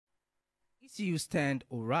Issues turned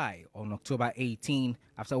awry on October 18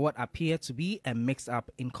 after what appeared to be a mix-up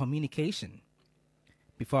in communication.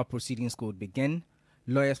 Before proceedings could begin,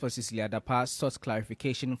 lawyers for Cecilia Dapaah sought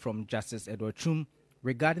clarification from Justice Edward Twum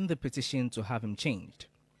regarding the petition to have him changed.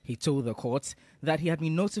 He told the court that he had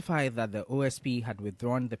been notified that the OSP had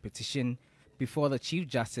withdrawn the petition before the Chief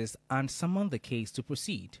Justice and summoned the case to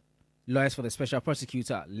proceed. Lawyers for the Special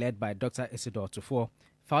Prosecutor, led by Dr. Edward Twum,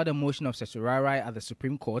 filed a motion of certiorari at the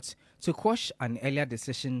Supreme Court to quash an earlier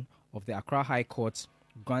decision of the Accra High Court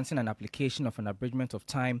granting an application of an abridgment of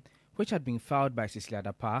time which had been filed by Cecilia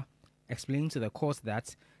Dapaah, explaining to the court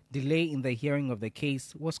that delay in the hearing of the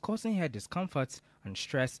case was causing her discomfort and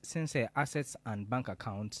stress since her assets and bank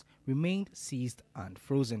accounts remained seized and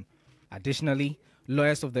frozen. Additionally,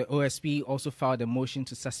 lawyers of the OSP also filed a motion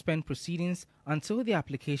to suspend proceedings until the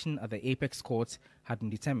application at the Apex Court had been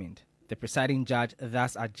determined. The presiding judge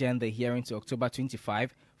thus adjourned the hearing to October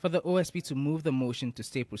 25 for the OSP to move the motion to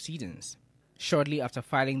stay proceedings. Shortly after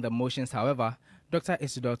filing the motions, however, Dr.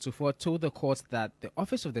 Edward Twum told the court that the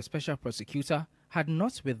Office of the Special Prosecutor had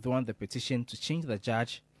not withdrawn the petition to change the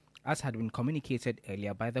judge, as had been communicated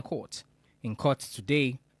earlier by the court. In court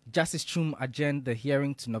today, Justice Twum adjourned the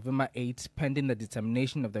hearing to November 8 pending the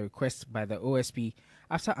determination of the request by the OSP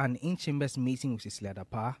after an in-chambers meeting with Cecilia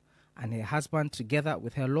Dapaah and her husband together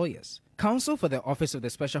with her lawyers. Counsel for the Office of the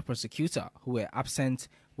Special Prosecutor, who were absent,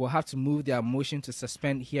 will have to move their motion to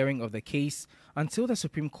suspend hearing of the case until the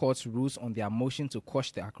Supreme Court rules on their motion to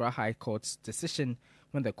quash the Accra High Court's decision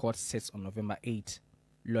when the court sits on November 8.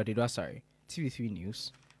 Lord Edwasari, TV3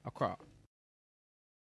 News, Accra.